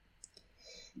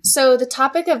So the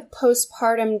topic of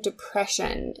postpartum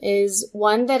depression is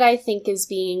one that I think is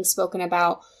being spoken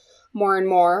about more and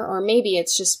more, or maybe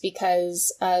it's just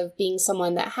because of being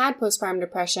someone that had postpartum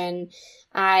depression.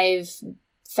 I've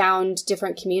found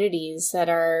different communities that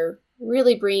are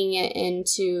really bringing it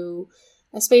into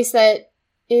a space that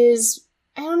is,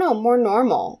 I don't know, more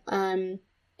normal.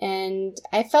 And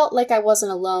I felt like I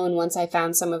wasn't alone once I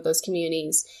found some of those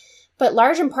communities. But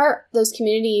large in part, those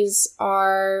communities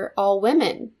are all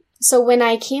women. So when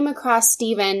I came across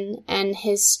Stephen and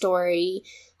his story,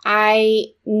 I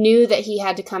knew that he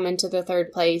had to come into the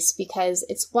third place, because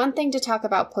it's one thing to talk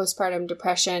about postpartum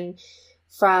depression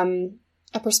from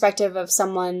a perspective of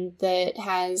someone that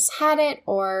has had it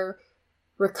or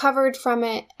recovered from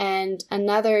it, and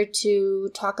another to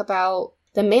talk about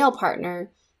the male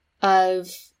partner of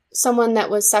someone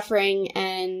that was suffering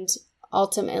and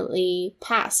ultimately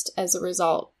passed as a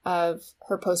result of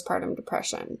her postpartum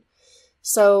depression.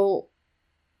 So,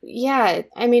 yeah,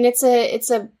 I mean, it's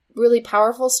a really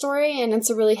powerful story, and it's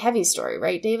a really heavy story,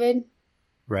 right, David?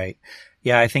 Right.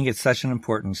 Yeah, I think it's such an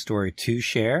important story to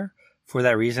share. For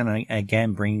that reason,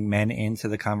 again, bring men into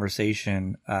the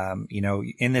conversation.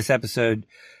 In this episode,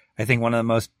 I think one of the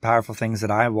most powerful things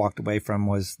that I walked away from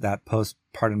was that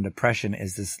postpartum depression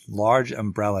is this large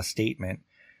umbrella statement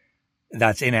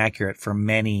that's inaccurate for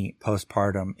many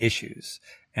postpartum issues.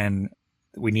 And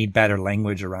we need better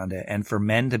language around it. And for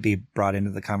men to be brought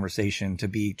into the conversation, to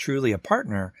be truly a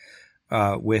partner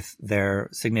with their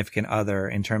significant other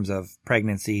in terms of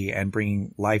pregnancy and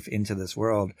bringing life into this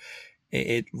world,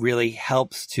 it really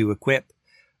helps to equip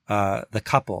the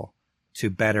couple to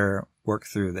better work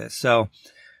through this. So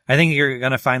I think you're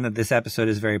going to find that this episode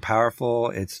is very powerful.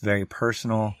 It's very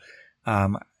personal. I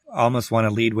almost want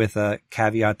to lead with a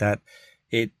caveat that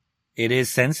it is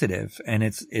sensitive and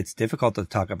it's difficult to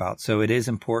talk about. So it is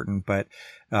important, but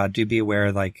do be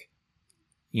aware,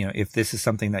 if this is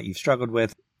something that you've struggled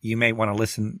with, you may want to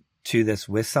listen to this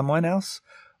with someone else,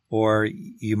 or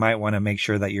you might want to make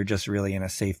sure that you're just really in a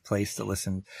safe place to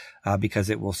listen, because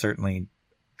it will certainly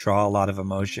draw a lot of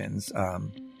emotions.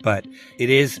 But it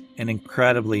is an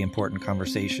incredibly important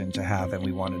conversation to have, and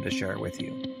we wanted to share it with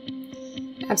you.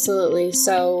 Absolutely.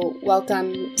 So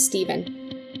welcome, Stephen.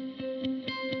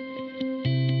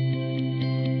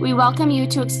 We welcome you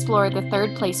to explore the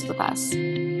third place with us.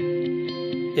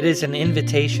 It is an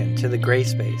invitation to the gray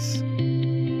space,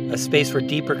 a space where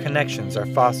deeper connections are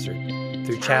fostered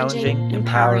through challenging,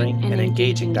 empowering, and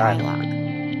engaging dialogue.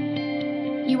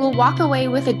 You will walk away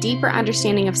with a deeper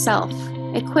understanding of self,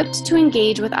 equipped to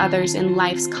engage with others in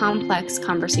life's complex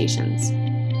conversations.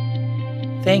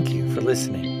 Thank you for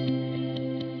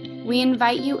listening. We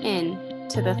invite you in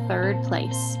to the third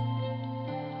place.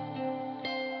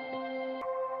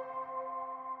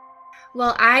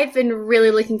 Well, I've been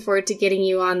really looking forward to getting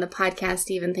you on the podcast,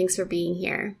 Stephen. Thanks for being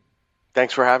here.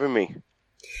 Thanks for having me.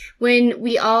 When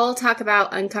we all talk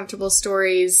about uncomfortable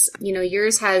stories,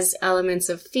 yours has elements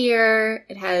of fear,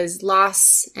 it has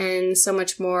loss, and so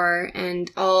much more,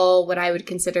 and all what I would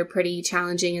consider pretty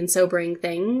challenging and sobering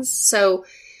things. So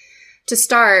to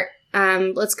start,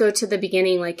 let's go to the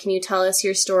beginning. Can you tell us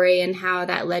your story and how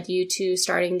that led you to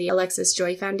starting the Alexis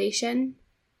Joy Foundation?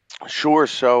 Sure.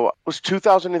 So it was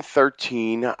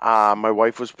 2013. My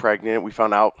wife was pregnant. We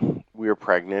found out we were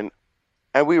pregnant.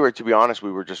 And to be honest,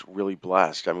 we were just really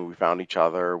blessed. I mean, we found each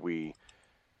other. We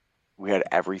had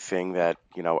everything that,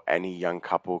 any young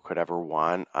couple could ever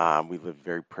want. We lived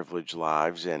very privileged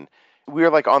lives. And we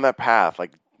were on that path,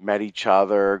 met each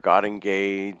other, got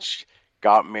engaged,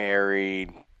 got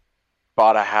married,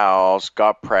 bought a house,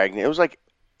 got pregnant. It was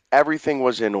everything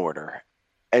was in order.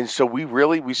 And so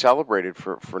we celebrated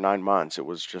for 9 months. It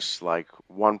was just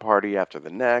one party after the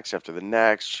next.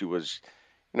 She was,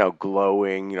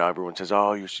 glowing. Everyone says,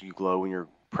 "Oh, you glow when you're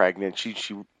pregnant."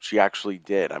 She actually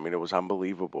did. I mean, it was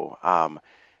unbelievable.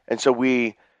 And so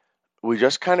we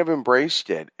just kind of embraced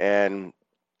it and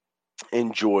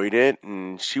enjoyed it.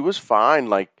 And she was fine,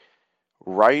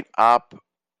 right up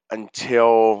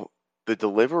until the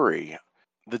delivery.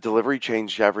 The delivery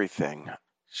changed everything.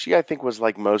 She, I think, was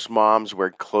like most moms,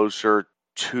 were closer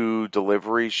to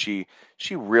delivery. She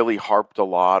really harped a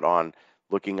lot on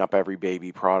looking up every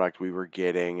baby product we were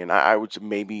getting. And I would,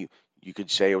 maybe you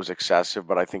could say it was excessive,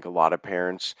 but I think a lot of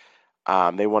parents,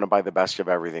 they want to buy the best of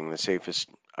everything, the safest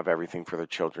of everything for their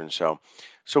children. So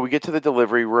we get to the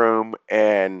delivery room,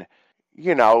 and,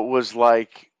 it was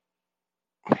like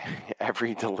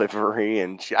every delivery.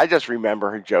 And I just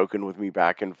remember her joking with me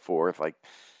back and forth,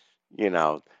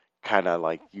 kind of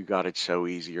like, you got it so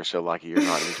easy. You're so lucky you're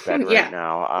not in this bed right Yeah.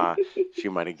 now. She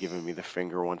might have given me the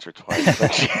finger once or twice,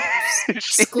 but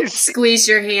Squeeze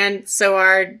your hand so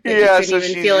hard that you couldn't so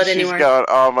even feel it she's anymore. going,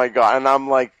 oh my God. And I'm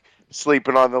like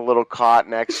sleeping on the little cot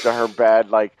next to her bed.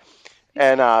 Like,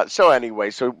 and so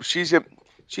anyway, so she's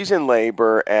in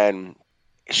labor, and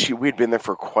we'd been there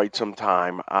for quite some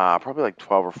time, probably like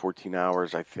 12 or 14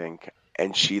 hours, I think.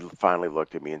 And she finally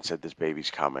looked at me and said, "This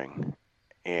baby's coming,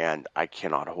 and I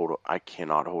cannot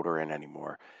hold her in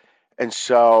anymore." And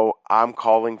so I'm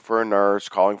calling for a nurse,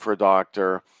 calling for a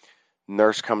doctor.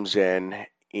 Nurse comes in,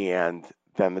 and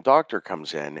then the doctor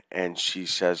comes in, and she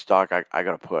says, "Doc, I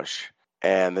got to push."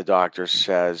 And the doctor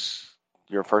says,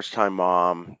 "You're a first-time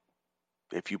mom.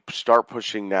 If you start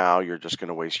pushing now, you're just going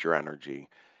to waste your energy.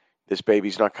 This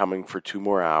baby's not coming for 2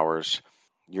 more hours.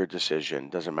 Your decision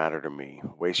doesn't matter to me.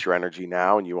 Waste your energy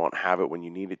now, and you won't have it when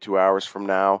you need it 2 hours from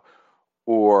now,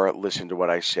 or listen to what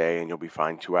I say, and you'll be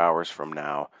fine 2 hours from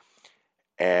now."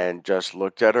 And just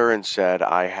looked at her and said,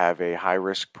 "I have a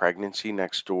high-risk pregnancy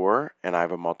next door, and I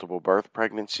have a multiple birth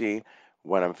pregnancy.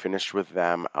 When I'm finished with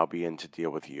them, I'll be in to deal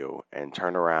with you." And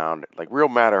turn around, like real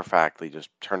matter-of-factly, just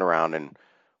turn around and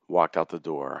walked out the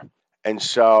door. And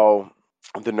so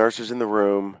the nurse is in the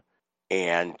room,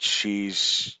 and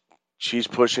she's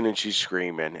pushing and she's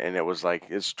screaming, and it was like,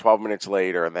 it's 12 minutes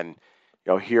later, and then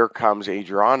here comes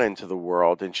Adriana into the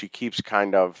world, and she keeps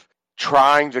kind of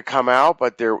trying to come out,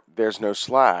 but there's no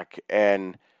slack,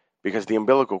 and because the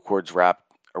umbilical cord's wrapped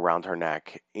around her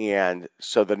neck. And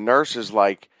so the nurse is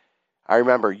like, I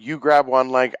remember, you grab one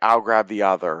leg, I'll grab the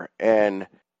other. And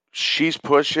she's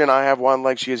pushing, I have one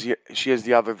leg, she has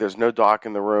the other. There's no doc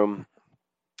in the room.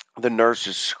 The nurse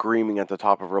is screaming at the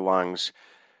top of her lungs,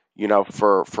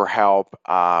 for help.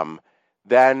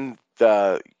 Then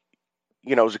it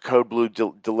was a code blue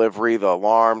delivery, the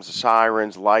alarms, the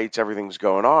sirens, lights, everything's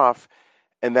going off.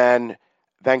 And then,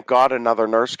 thank God, another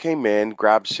nurse came in,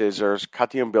 grabbed scissors,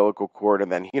 cut the umbilical cord,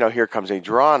 and then, here comes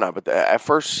Adriana. But at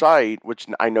first sight, which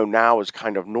I know now is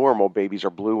kind of normal, babies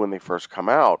are blue when they first come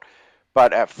out.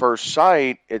 But at first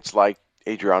sight, it's like,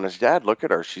 Adriana's dead. Look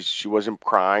at her. She wasn't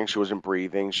crying. She wasn't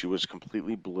breathing. She was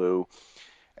completely blue.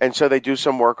 And so they do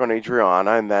some work on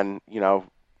Adriana, and then,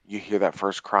 you hear that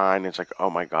first cry, and it's like,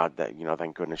 oh my God, that,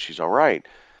 thank goodness she's all right.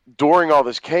 During all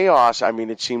this chaos, I mean,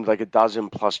 it seemed like a dozen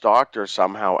plus doctors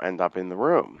somehow end up in the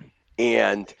room.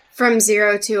 And from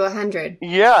 0 to 100.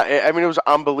 Yeah, I mean, it was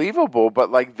unbelievable, but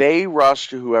like they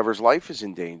rushed to whoever's life is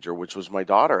in danger, which was my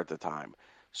daughter at the time.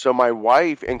 So my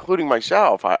wife, including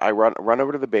myself, I run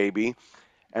over to the baby,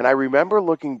 and I remember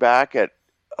looking back at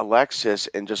Alexis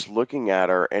and just looking at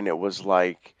her, and it was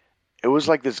like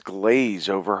this glaze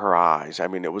over her eyes. I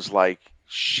mean, it was like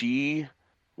she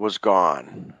was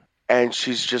gone. And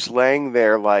she's just laying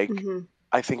there like,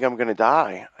 I think I'm going to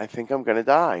die. I think I'm going to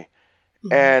die.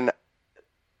 And,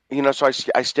 so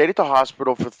I stayed at the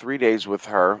hospital for 3 days with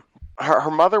her.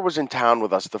 Her mother was in town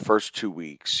with us the first 2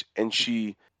 weeks, and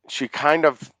she kind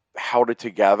of held it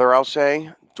together, I'll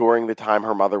say, during the time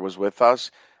her mother was with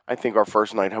us. I think our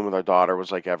first night home with our daughter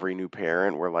was like every new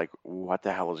parent. We're like, what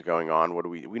the hell is going on?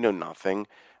 We know nothing.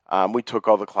 We took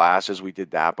all the classes, we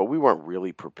did that, but we weren't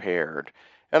really prepared.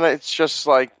 And it's just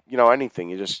like, anything,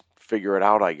 you just figure it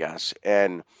out, I guess.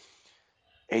 And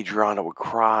Adriana would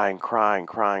cry and cry and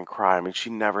cry and cry. I mean,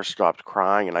 she never stopped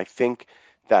crying. And I think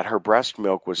that her breast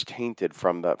milk was tainted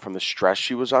from the stress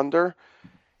she was under.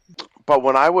 But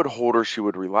when I would hold her, she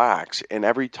would relax. And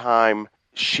every time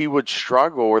she would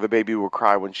struggle or the baby would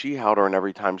cry when she held her, and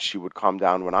every time she would calm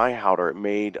down when I held her, it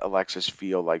made Alexis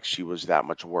feel like she was that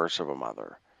much worse of a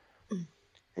mother.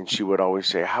 And she would always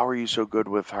say, how are you so good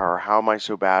with her? How am I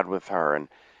so bad with her? And,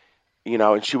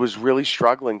 and she was really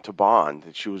struggling to bond.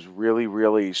 She was really,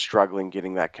 really struggling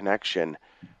getting that connection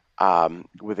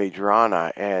with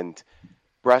Adriana. And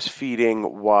breastfeeding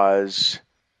was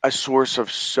a source of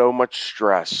so much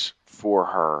stress for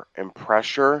her and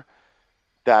pressure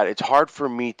that it's hard for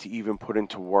me to even put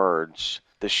into words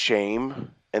the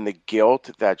shame and the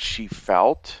guilt that she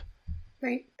felt.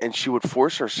 Right. And she would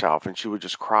force herself, and she would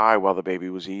just cry while the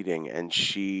baby was eating. And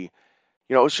she,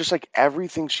 it was just like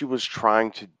everything she was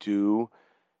trying to do,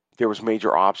 there was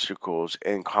major obstacles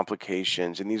and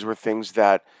complications. And these were things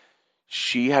that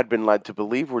she had been led to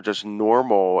believe were just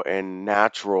normal and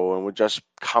natural and would just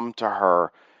come to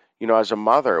her, as a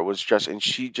mother. It was just, and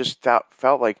she just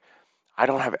felt like, I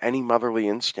don't have any motherly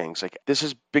instincts. Like, this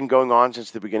has been going on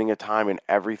since the beginning of time, and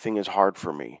everything is hard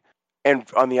for me. And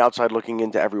on the outside looking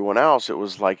into everyone else, it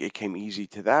was like it came easy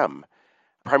to them,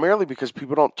 primarily because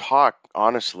people don't talk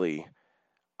honestly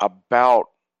about,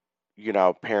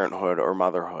 parenthood or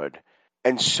motherhood.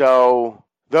 And so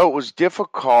Though it was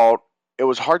difficult, it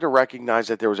was hard to recognize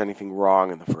that there was anything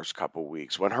wrong in the first couple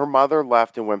weeks. When her mother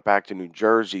left and went back to New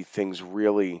Jersey, things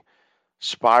really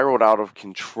spiraled out of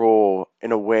control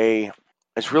in a way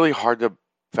it's really hard to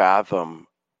fathom,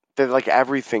 that like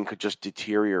everything could just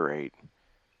deteriorate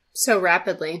So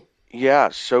rapidly. yeah,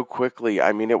 so quickly.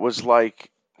 I mean, it was like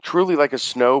truly like a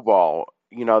snowball,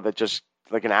 that just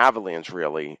like an avalanche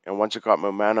really. And once it got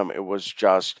momentum, it was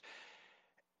just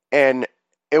and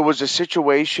it was a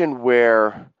situation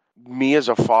where me as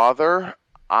a father,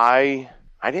 I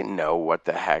didn't know what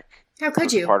the heck How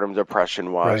could you? postpartum depression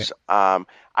Right. was.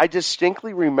 I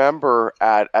distinctly remember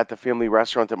at the family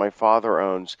restaurant that my father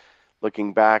owns,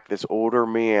 looking back, this older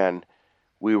man.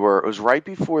 It was right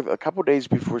before, a couple days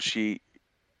before she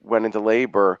went into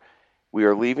labor. We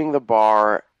were leaving the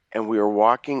bar and we were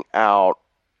walking out.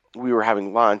 We were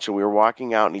having lunch and we were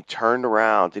walking out, and he turned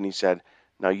around and he said,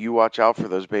 "Now you watch out for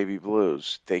those baby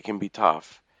blues. They can be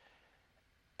tough."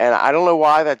 And I don't know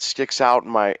why that sticks out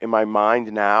in my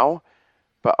mind now,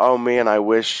 but oh man, I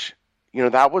wish,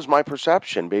 that was my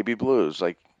perception. Baby blues,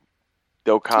 like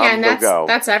they'll Yeah, come, and they'll go.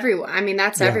 that's everyone. I mean,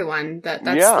 that's Yeah. everyone. That's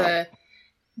Yeah.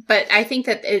 but I think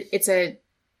that it's a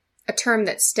term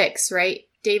that sticks, right,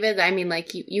 David? I mean,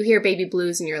 like you hear baby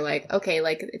blues and you're like, okay,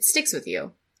 like it sticks with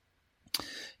you.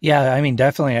 Yeah, I mean,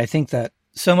 definitely. I think that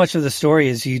so much of the story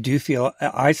is you do feel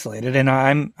isolated, and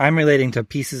I'm relating to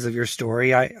pieces of your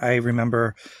story. I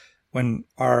remember when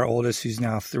our oldest, who's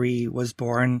now 3, was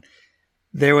born,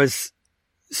 there was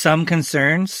some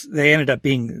concerns. They ended up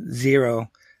being 0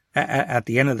 at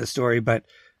the end of the story, but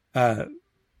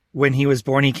when he was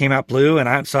born, he came out blue, and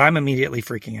I'm immediately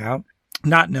freaking out,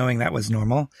 not knowing that was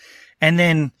normal. And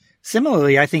then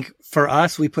similarly, I think for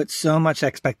us, we put so much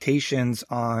expectations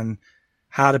on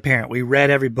how to parent. We read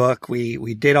every book.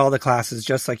 We did all the classes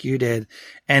just like you did.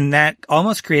 And that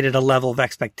almost created a level of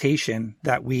expectation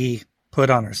that we put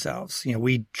on ourselves.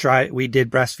 We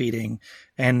did breastfeeding,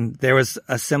 and there was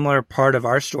a similar part of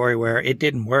our story where it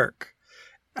didn't work.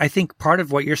 I think part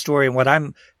of what your story and what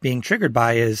I'm being triggered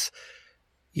by is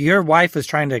your wife was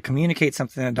trying to communicate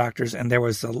something to doctors, and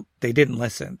they didn't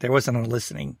listen. There wasn't a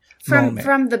listening moment.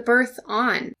 From the birth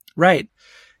on. Right.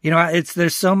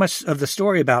 There's so much of the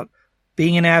story about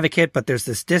being an advocate, but there's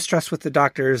this distrust with the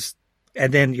doctors,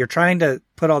 and then you're trying to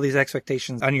put all these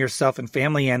expectations on yourself and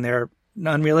family, and they're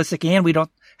unrealistic, and we don't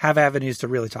have avenues to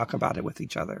really talk about it with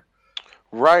each other.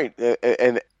 Right.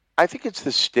 And I think it's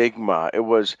the stigma.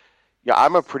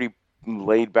 I'm a pretty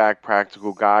laid back,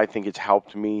 practical guy. I think it's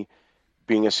helped me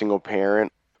being a single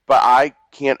parent, but I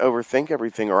can't overthink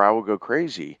everything or I will go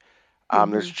crazy.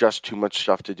 There's just too much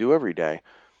stuff to do every day.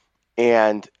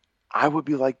 And I would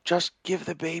be like, just give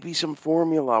the baby some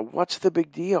formula. What's the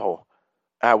big deal?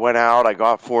 I went out, I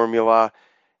got formula,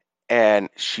 and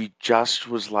she just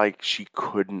was like, she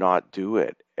could not do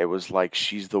it. It was like,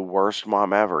 she's the worst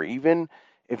mom ever. Even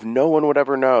if no one would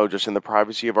ever know, just in the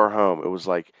privacy of our home, it was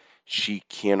like, she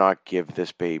cannot give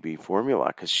this baby formula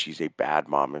because she's a bad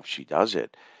mom if she does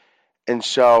it. And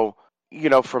so,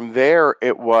 from there,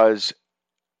 it was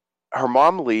her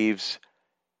mom leaves.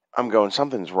 I'm going,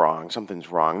 something's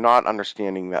wrong, not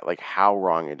understanding that, like, how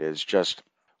wrong it is. Just,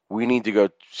 we need to go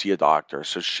see a doctor.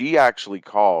 So she actually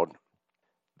called.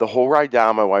 The whole ride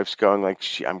down, my wife's going like,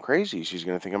 I'm crazy. She's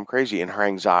going to think I'm crazy. And her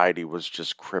anxiety was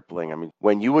just crippling. I mean,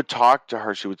 when you would talk to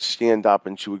her, she would stand up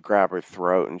and she would grab her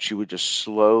throat and she would just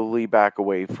slowly back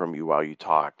away from you while you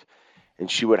talked.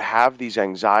 And she would have these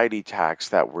anxiety attacks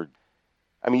that were,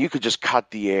 I mean, you could just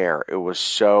cut the air. It was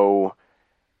so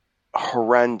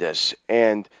horrendous.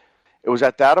 And it was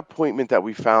at that appointment that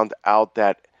we found out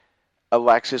that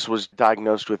Alexis was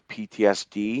diagnosed with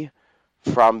PTSD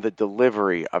from the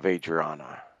delivery of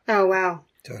Adriana. Oh, wow.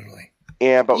 Totally.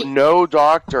 But no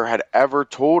doctor had ever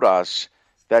told us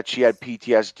that she had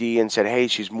PTSD and said, hey,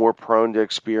 she's more prone to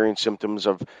experience symptoms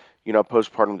of,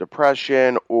 postpartum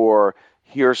depression, or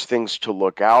here's things to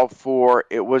look out for.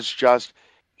 It was just,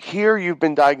 here you've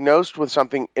been diagnosed with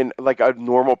something in like a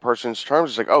normal person's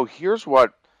terms. It's like, oh, here's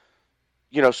what,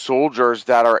 soldiers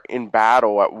that are in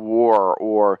battle at war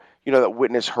or, that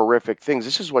witness horrific things.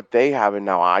 This is what they have, and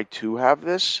now I too have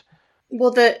this.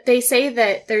 Well, they say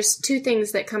that there's 2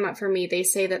 things that come up for me. They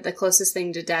say that the closest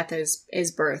thing to death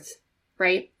is birth,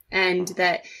 right? And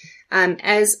that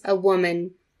as a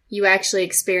woman, you actually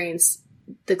experience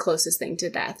the closest thing to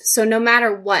death. So no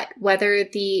matter what, whether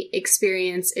the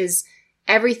experience is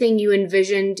everything you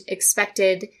envisioned,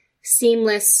 expected,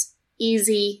 seamless,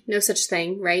 easy, no such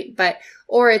thing, right?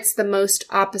 Or it's the most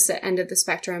opposite end of the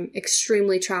spectrum,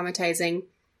 extremely traumatizing.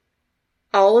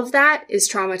 All of that is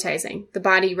traumatizing. The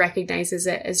body recognizes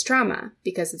it as trauma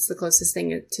because it's the closest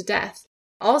thing to death.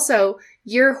 Also,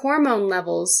 your hormone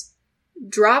levels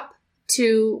drop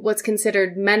to what's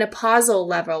considered menopausal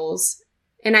levels.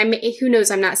 And who knows,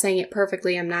 I'm not saying it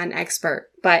perfectly. I'm not an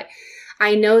expert, but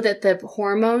I know that the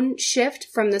hormone shift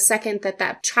from the second that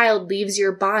that child leaves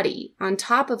your body on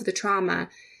top of the trauma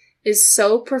is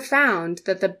so profound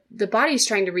that the body's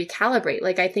trying to recalibrate.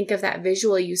 Like, I think of that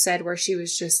visual you said where she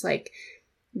was just like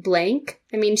blank.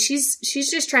 I mean, she's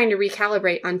just trying to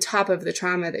recalibrate on top of the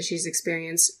trauma that she's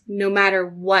experienced, no matter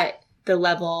what the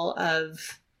level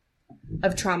of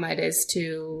trauma it is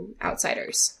to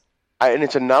outsiders. And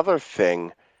it's another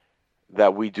thing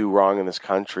that we do wrong in this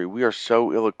country. We are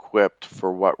so ill-equipped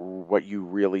for what you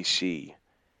really see.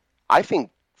 I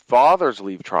think fathers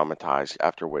leave traumatized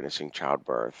after witnessing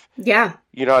childbirth. Yeah.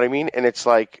 You know what I mean? And it's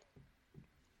like,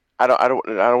 I don't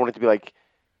want it to be like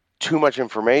too much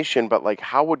information, but like,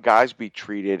 how would guys be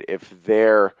treated if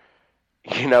their,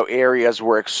 areas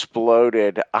were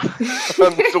exploded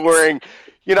during,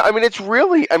 I mean, it's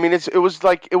really, I mean, it was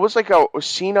like a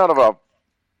scene out of a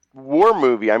war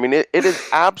movie. I mean, it is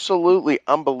absolutely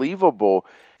unbelievable.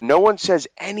 No one says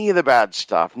any of the bad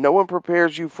stuff. No one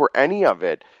prepares you for any of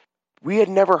it. We had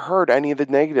never heard any of the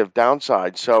negative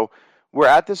downsides. So we're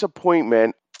at this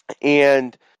appointment,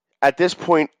 and at this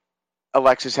point,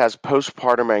 Alexis has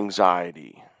postpartum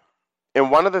anxiety.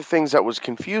 And one of the things that was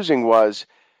confusing was,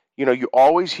 you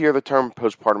always hear the term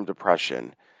postpartum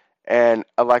depression. And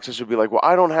Alexis would be like, well,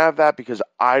 I don't have that because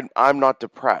I'm not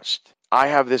depressed. I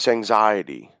have this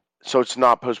anxiety. So it's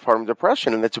not postpartum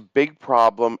depression, and it's a big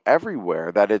problem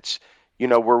everywhere, that it's,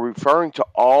 we're referring to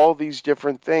all these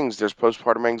different things. There's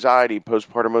postpartum anxiety,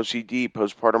 postpartum OCD,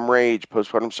 postpartum rage,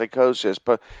 postpartum psychosis,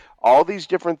 but all these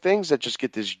different things that just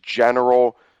get this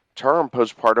general term,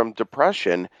 postpartum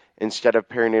depression, instead of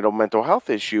perinatal mental health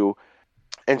issue.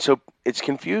 And so it's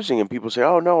confusing, and people say,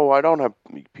 oh, no, I don't have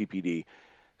PPD.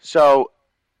 So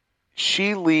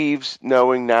she leaves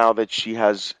knowing now that she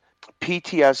has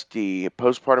PTSD,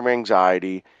 postpartum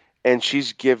anxiety, and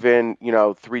she's given,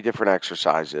 3 different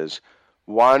exercises.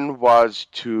 One was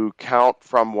to count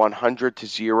from 100 to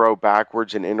 0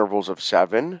 backwards in intervals of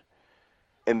 7.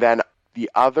 And then the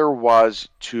other was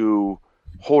to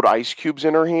hold ice cubes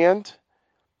in her hand.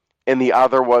 And the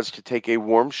other was to take a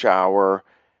warm shower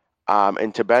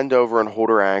and to bend over and hold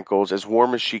her ankles as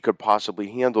warm as she could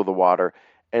possibly handle the water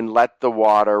and let the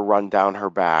water run down her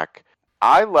back.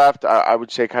 I left, I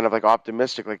would say, kind of like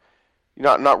optimistic, like,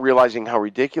 not realizing how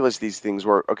ridiculous these things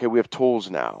were. Okay, we have tools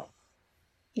now.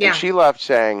 Yeah. And she left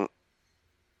saying,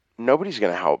 nobody's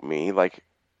going to help me. Like,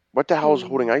 what the hell is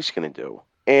holding ice going to do?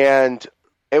 And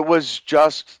it was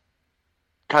just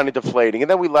kind of deflating. And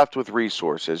then we left with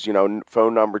resources,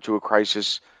 phone number to a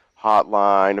crisis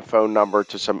hotline, a phone number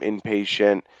to some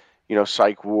inpatient,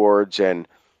 psych wards, and,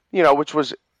 which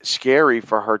was scary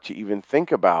for her to even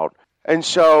think about. And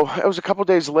so it was a couple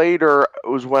days later, it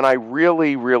was when I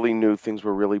really, really knew things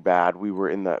were really bad. We were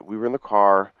in the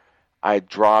car. I had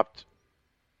dropped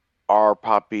our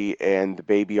puppy and the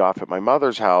baby off at my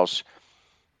mother's house,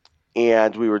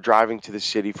 and we were driving to the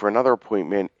city for another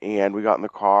appointment, and we got in the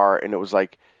car, and it was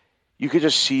like you could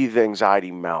just see the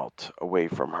anxiety melt away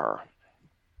from her.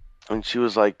 And she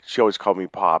was like, she always called me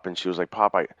Pop, and she was like,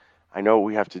 Pop, I know what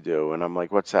we have to do. And I'm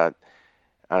like, what's that?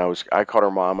 And I called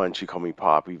her Mama, and she called me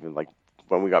Pop. Even like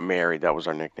when we got married, that was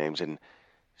our nicknames. And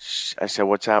I said,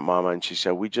 what's that, Mama? And she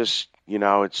said, we just,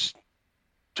 it's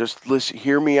just listen,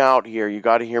 hear me out here. You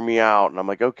got to hear me out. And I'm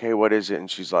like, okay, what is it?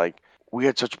 And she's like, we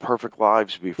had such perfect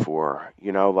lives before,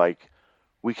 like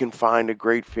we can find a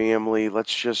great family.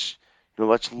 Let's just,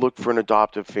 let's look for an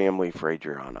adoptive family for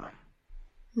Adriana.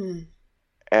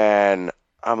 And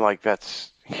I'm like,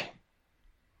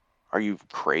 are you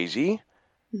crazy?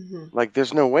 Mm-hmm. Like,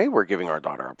 there's no way we're giving our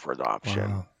daughter up for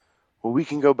adoption. Wow. Well, we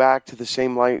can go back to the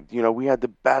same life. We had the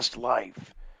best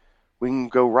life. We can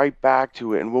go right back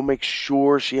to it, and we'll make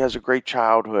sure she has a great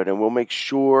childhood, and we'll make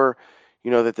sure,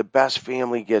 that the best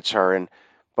family gets her.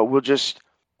 But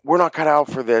we're not cut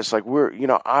out for this. Like,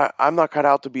 I'm not cut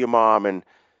out to be a mom, and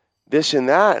this and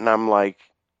that. And I'm like,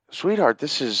 sweetheart,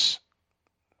 this is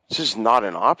not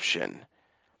an option.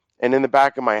 And in the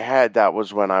back of my head, that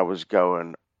was when I was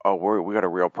going, oh, we got a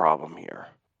real problem here.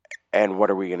 And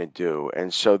what are we going to do?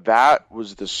 And so that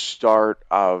was the start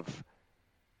of,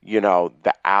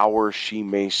 the hour she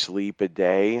may sleep a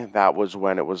day. That was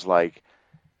when it was like,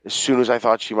 as soon as I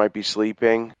thought she might be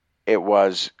sleeping,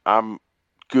 I'm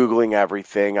Googling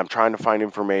everything. I'm trying to find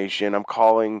information. I'm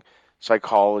calling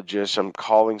psychologists. I'm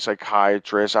calling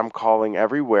psychiatrists. I'm calling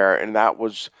everywhere. And that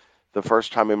was the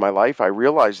first time in my life I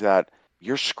realized that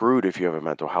you're screwed if you have a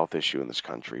mental health issue in this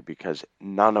country, because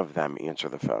none of them answer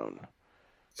the phone.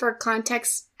 For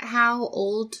context, how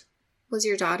old was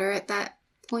your daughter at that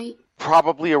point?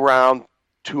 Probably around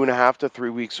 2.5 to 3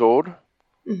 weeks old.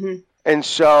 Mm-hmm. And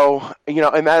so,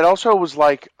 and that also was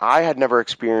like, I had never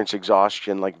experienced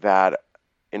exhaustion like that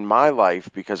in my life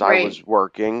because I was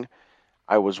working.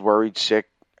 I was worried sick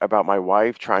about my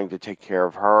wife, trying to take care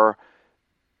of her,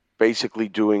 basically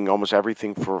doing almost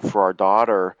everything for our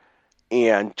daughter.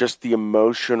 And just the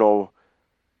emotional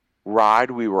ride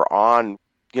we were on,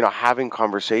 having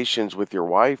conversations with your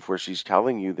wife where she's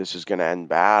telling you this is going to end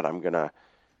bad, I'm going to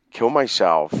kill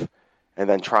myself, and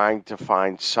then trying to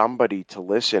find somebody to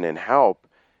listen and help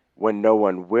when no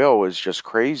one will is just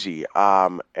crazy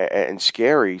and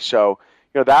scary. So,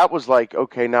 that was like,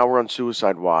 okay, now we're on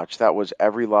suicide watch. That was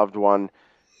every loved one,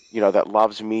 that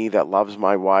loves me, that loves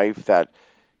my wife, that,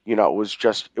 it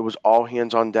was all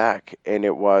hands on deck. And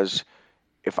it was,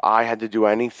 if I had to do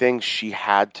anything, she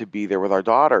had to be there with our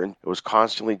daughter. And it was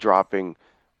constantly dropping,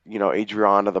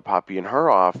 Adriana, the puppy, and her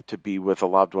off to be with a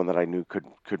loved one that I knew could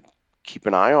keep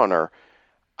an eye on her.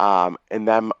 And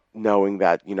them knowing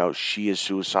that, she is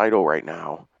suicidal right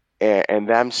now, and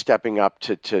them stepping up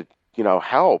to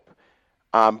help.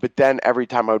 But then every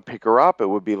time I would pick her up, it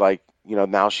would be like,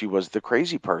 now she was the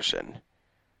crazy person.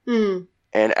 Mm.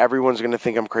 And everyone's going to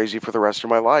think I'm crazy for the rest of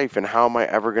my life. And how am I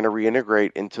ever going to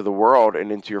reintegrate into the world and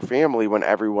into your family when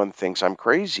everyone thinks I'm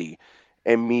crazy?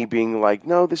 And me being like,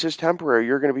 no, this is temporary.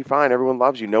 You're going to be fine. Everyone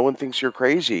loves you. No one thinks you're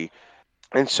crazy.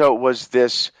 And so it was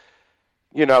this,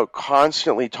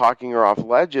 constantly talking her off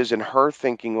ledges and her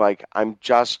thinking like, I'm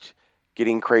just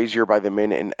getting crazier by the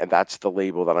minute. And that's the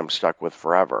label that I'm stuck with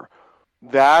forever.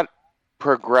 That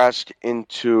progressed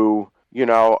into,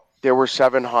 there were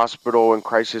 7 hospital and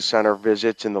crisis center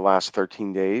visits in the last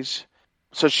 13 days.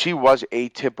 So she was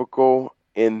atypical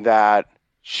in that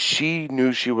she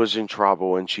knew she was in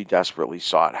trouble and she desperately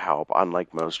sought help,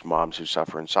 unlike most moms who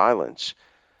suffer in silence.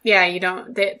 Yeah,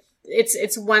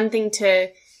 it's one thing to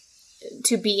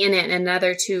be in it and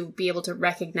another to be able to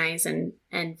recognize and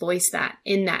voice that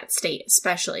in that state,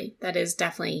 especially. That is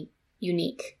definitely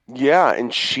unique. Yeah,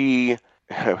 and she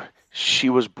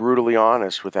was brutally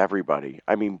honest with everybody.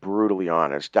 I mean, brutally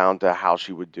honest, down to how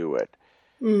she would do it.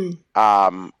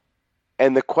 Mm.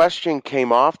 And the question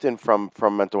came often from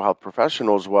mental health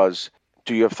professionals was,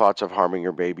 do you have thoughts of harming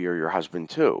your baby or your husband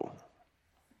too?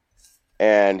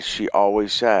 And she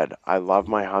always said, I love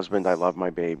my husband, I love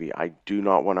my baby. I do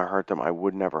not want to hurt them. I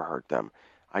would never hurt them.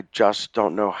 I just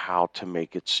don't know how to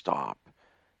make it stop.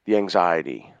 The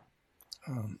anxiety.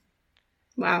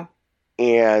 Wow.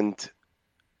 And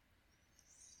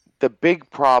the big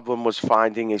problem was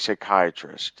finding a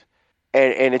psychiatrist.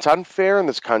 And it's unfair in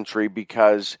this country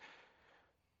because,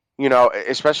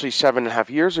 especially 7.5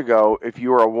 years ago, if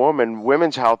you were a woman,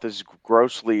 women's health is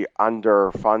grossly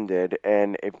underfunded,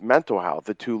 and if mental health,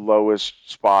 the 2 lowest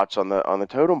spots on the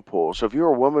totem pole. So if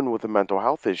you're a woman with a mental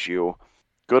health issue,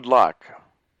 good luck.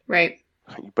 Right.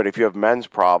 But if you have men's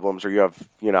problems or you have,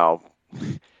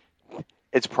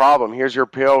 it's problem. Here's your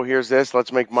pill. Here's this.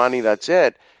 Let's make money. That's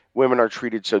it. Women are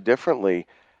treated so differently.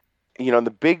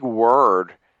 The big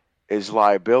word is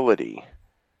liability.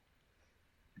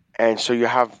 And so you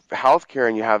have healthcare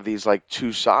and you have these like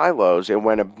 2 silos. And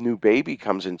when a new baby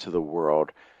comes into the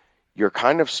world, you're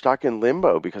kind of stuck in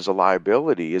limbo because of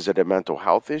liability. Is it a mental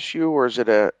health issue or is it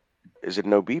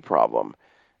an OB problem?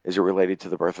 Is it related to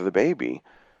the birth of the baby?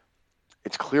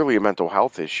 It's clearly a mental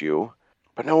health issue,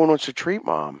 but no one wants to treat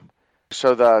mom.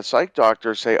 So the psych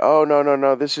doctors say, oh,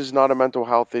 no, this is not a mental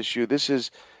health issue. This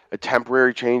is a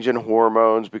temporary change in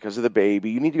hormones because of the baby.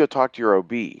 You need to go talk to your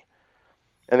OB.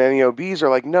 And then the OBs are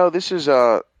like, no, this is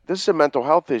a mental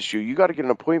health issue. You got to get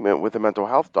an appointment with a mental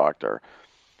health doctor,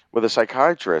 with a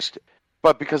psychiatrist.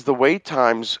 But because the wait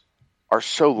times are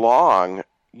so long,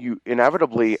 you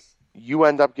inevitably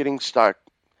end up getting stuck,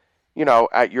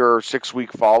 at your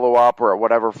 6-week follow-up or at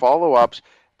whatever follow-ups,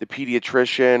 the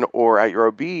pediatrician or at your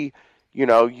OB,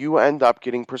 you end up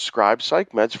getting prescribed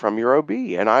psych meds from your OB.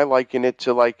 And I liken it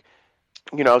to like,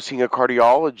 seeing a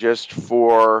cardiologist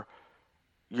for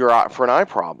an eye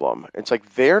problem. It's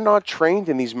like they're not trained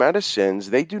in these medicines.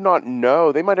 They do not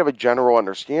know. They might have a general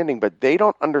understanding, but they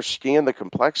don't understand the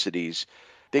complexities.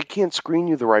 They can't screen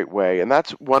you the right way. And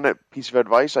that's one piece of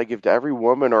advice I give to every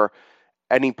woman or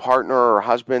any partner or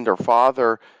husband or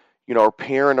father, or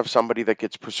parent of somebody that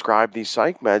gets prescribed these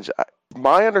psych meds.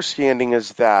 My understanding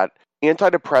is that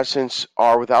antidepressants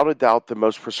are without a doubt the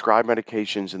most prescribed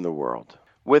medications in the world,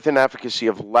 with an efficacy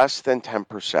of less than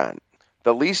 10%.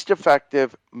 The least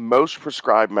effective, most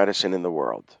prescribed medicine in the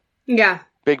world. Yeah.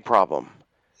 Big problem.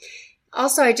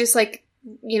 Also, I just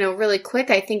really quick,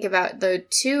 I think about though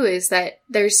too, is that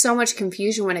there's so much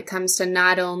confusion when it comes to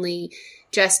not only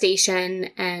gestation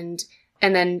and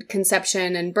then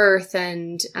conception and birth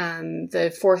and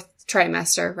the fourth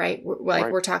trimester, right?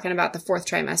 We're talking about the fourth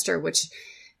trimester, which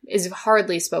is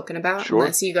hardly spoken about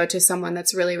unless you go to someone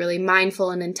that's really, really mindful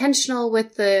and intentional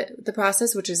with the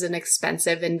process, which is an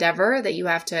expensive endeavor that you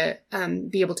have to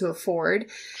be able to afford.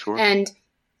 Sure. And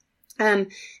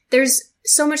there's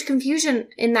so much confusion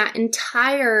in that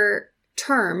entire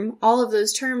term, all of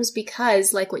those terms,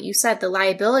 because like what you said, the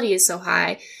liability is so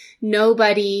high.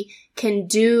 Nobody can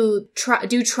do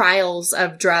trials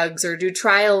of drugs or do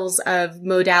trials of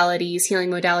modalities, healing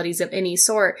modalities of any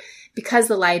sort, because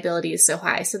the liability is so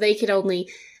high. So they could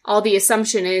all the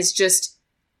assumption is just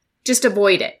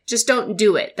avoid it. Just don't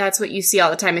do it. That's what you see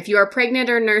all the time. If you are pregnant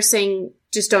or nursing,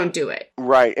 just don't do it.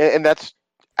 Right. And that's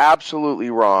absolutely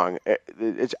wrong.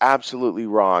 It's absolutely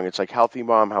wrong. It's like healthy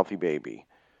mom, healthy baby.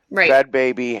 Right. Fed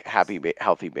baby,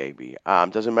 healthy baby.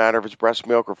 Doesn't matter if it's breast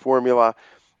milk or formula.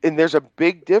 And there's a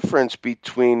big difference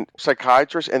between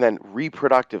psychiatrists and then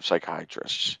reproductive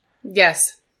psychiatrists.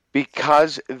 Yes.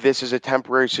 Because this is a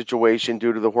temporary situation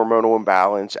due to the hormonal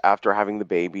imbalance after having the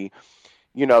baby,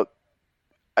 a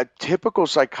typical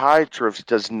psychiatrist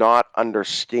does not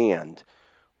understand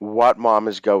what mom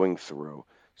is going through.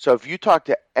 So if you talk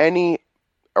to any,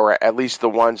 or at least the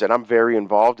ones, and I'm very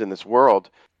involved in this world,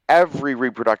 every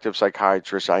reproductive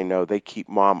psychiatrist I know, they keep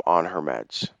mom on her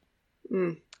meds.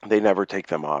 They never take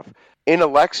them off. In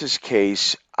Alexa's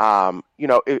case,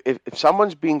 if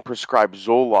someone's being prescribed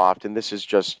Zoloft, and this is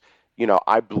just,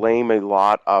 I blame a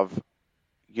lot of,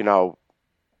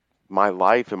 my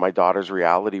life and my daughter's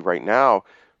reality right now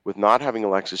with not having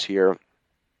Alexis here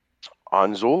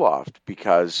on Zoloft,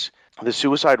 because the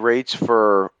suicide rates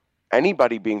for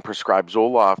anybody being prescribed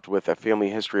Zoloft with a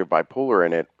family history of bipolar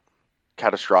in it,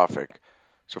 catastrophic.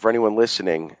 So for anyone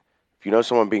listening, if you know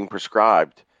someone being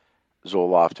prescribed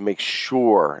Zoloft, to make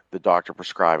sure the doctor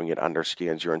prescribing it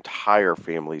understands your entire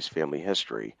family's family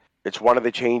history. It's one of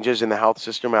the changes in the health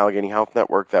system, Allegheny Health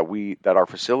Network, that our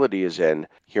facility is in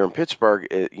here in Pittsburgh.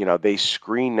 They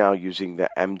screen now using the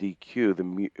MDQ,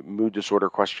 the Mood Disorder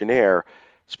Questionnaire,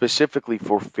 specifically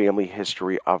for family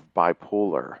history of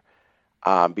bipolar,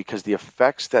 because the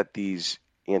effects that these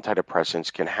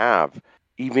antidepressants can have,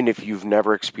 even if you've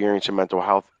never experienced a mental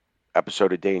health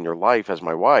episode a day in your life, as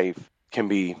my wife, can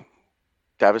be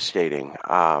devastating,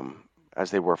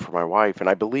 as they were for my wife. And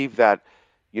I believe that,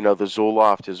 the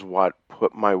Zoloft is what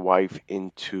put my wife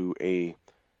into a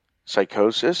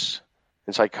psychosis.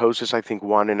 In psychosis, I think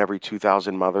 1 in every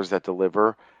 2,000 mothers that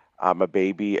deliver a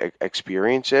baby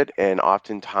experience it. And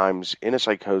oftentimes in a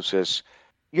psychosis,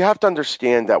 you have to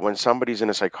understand that when somebody's in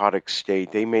a psychotic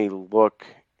state, they may look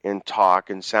and talk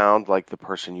and sound like the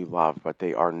person you love, but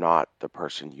they are not the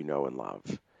person you know and love.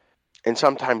 And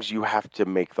sometimes you have to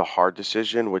make the hard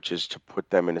decision, which is to put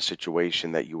them in a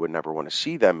situation that you would never want to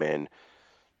see them in,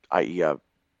 i.e., a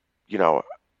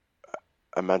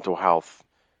mental health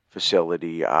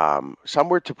facility,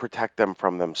 somewhere to protect them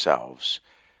from themselves.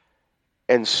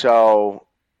 And so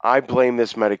I blame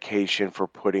this medication for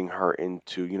putting her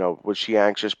into, was she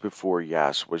anxious before?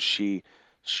 Yes. Was she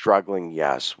struggling?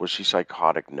 Yes. Was she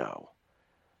psychotic? No.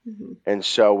 Mm-hmm. And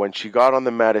so when she got on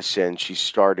the medicine, she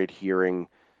started hearing,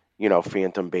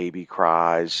 phantom baby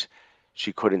cries.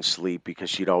 She couldn't sleep because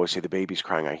she'd always say, the baby's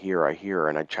crying, I hear.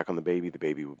 And I'd check on the baby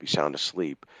would be sound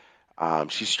asleep.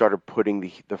 She started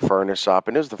putting the furnace up,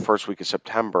 and it was the first week of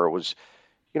September. It was,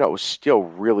 it was still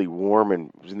really warm, and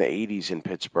it was in the 80s in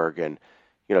Pittsburgh, and,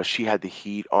 she had the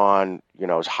heat on,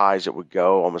 as high as it would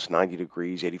go, almost 90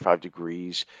 degrees, 85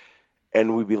 degrees,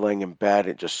 and we'd be laying in bed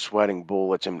and just sweating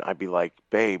bullets, and I'd be like,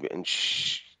 babe, and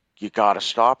you got to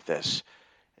stop this.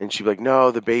 And she'd be like,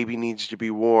 no, the baby needs to be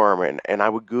warm. And I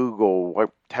would Google what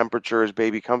temperature is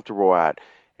baby comfortable at.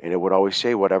 And it would always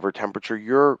say whatever temperature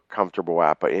you're comfortable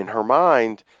at. But in her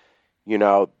mind,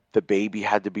 the baby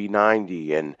had to be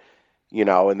 90. And,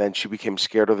 and then she became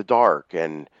scared of the dark.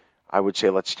 And I would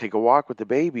say, let's take a walk with the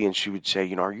baby. And she would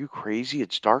say, are you crazy?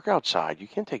 It's dark outside. You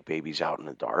can't take babies out in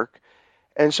the dark.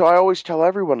 And so I always tell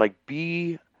everyone,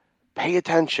 pay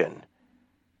attention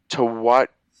to what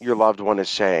your loved one is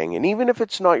saying. And even if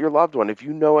it's not your loved one, if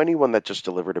you know anyone that just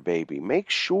delivered a baby,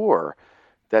 make sure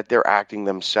that they're acting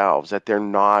themselves, that they're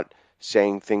not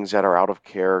saying things that are out of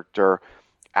character.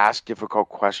 Ask difficult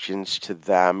questions to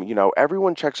them.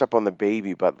 Everyone checks up on the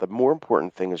baby, but the more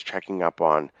important thing is checking up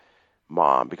on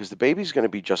mom, because the baby's going to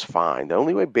be just fine. The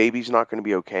only way baby's not going to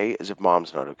be okay is if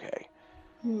mom's not okay.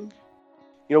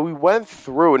 We went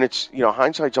through, and it's,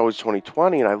 hindsight's always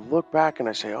 20/20, and I look back and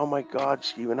I say, oh my God,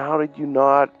 Stephen, how did you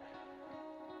not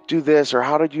do this or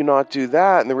how did you not do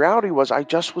that? And the reality was I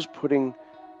just was putting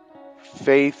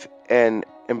faith and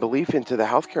belief into the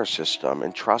healthcare system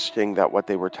and trusting that what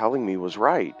they were telling me was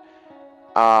right.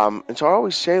 And so I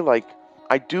always say, like,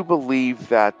 I do believe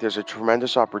that there's a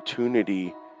tremendous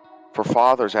opportunity for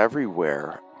fathers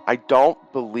everywhere. I don't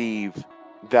believe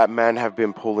that men have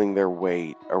been pulling their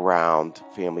weight around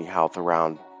family health,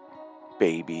 around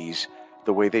babies,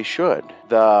 the way they should.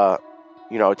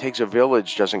 It takes a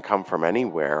village doesn't come from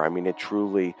anywhere. I mean,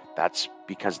 that's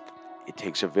because it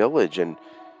takes a village. And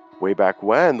way back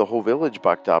when, the whole village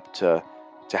bucked up to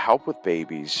help with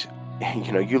babies.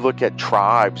 You look at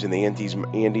tribes in the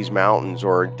Andes Mountains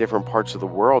or in different parts of the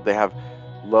world, they have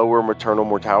lower maternal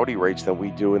mortality rates than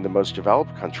we do in the most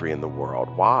developed country in the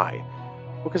world. Why?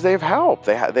 Because they have help.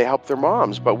 They help their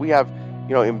moms. But we have,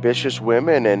 ambitious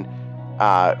women and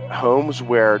homes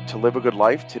where to live a good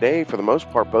life today, for the most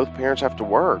part, both parents have to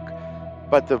work.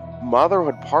 But the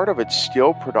motherhood part of it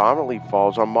still predominantly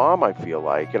falls on mom, I feel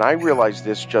like. And I realize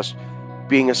this just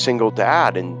being a single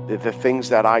dad and the things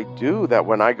that I do, that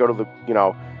when I go to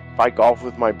if I golf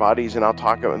with my buddies and I'll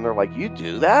talk and they're like, you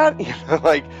do that?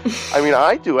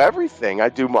 I do everything.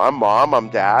 I'm mom, I'm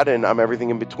dad, and I'm everything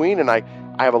in between. And I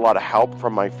have a lot of help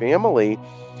from my family.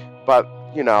 But,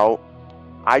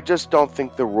 I just don't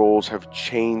think the rules have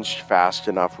changed fast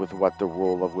enough with what the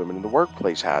role of women in the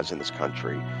workplace has in this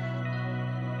country.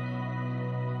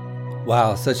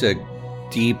 Wow, such a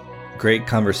deep, great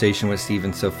conversation with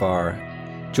Stephen so far.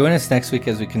 Join us next week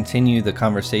as we continue the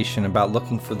conversation about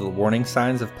looking for the warning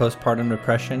signs of postpartum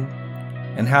depression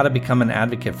and how to become an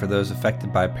advocate for those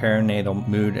affected by perinatal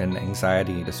mood and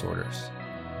anxiety disorders.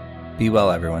 Be well,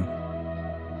 everyone.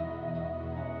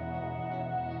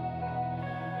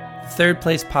 The Third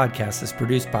Place Podcast is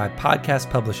produced by Podcast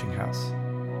Publishing House.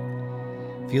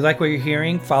 If you like what you're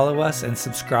hearing, follow us and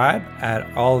subscribe at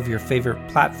all of your favorite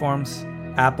platforms,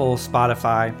 Apple,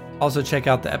 Spotify. Also check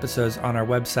out the episodes on our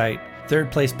website,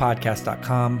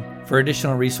 thirdplacepodcast.com, for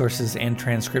additional resources and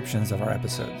transcriptions of our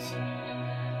episodes.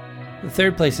 The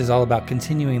Third Place is all about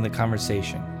continuing the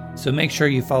conversation, so make sure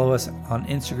you follow us on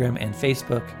Instagram and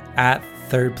Facebook at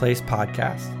Third Place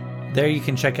Podcast. There you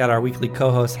can check out our weekly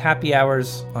co-host Happy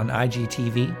Hours on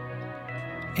IGTV.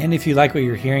 And if you like what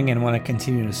you're hearing and want to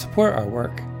continue to support our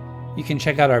work, you can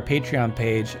check out our Patreon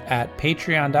page at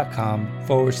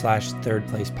patreon.com/Third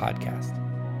Place Podcast.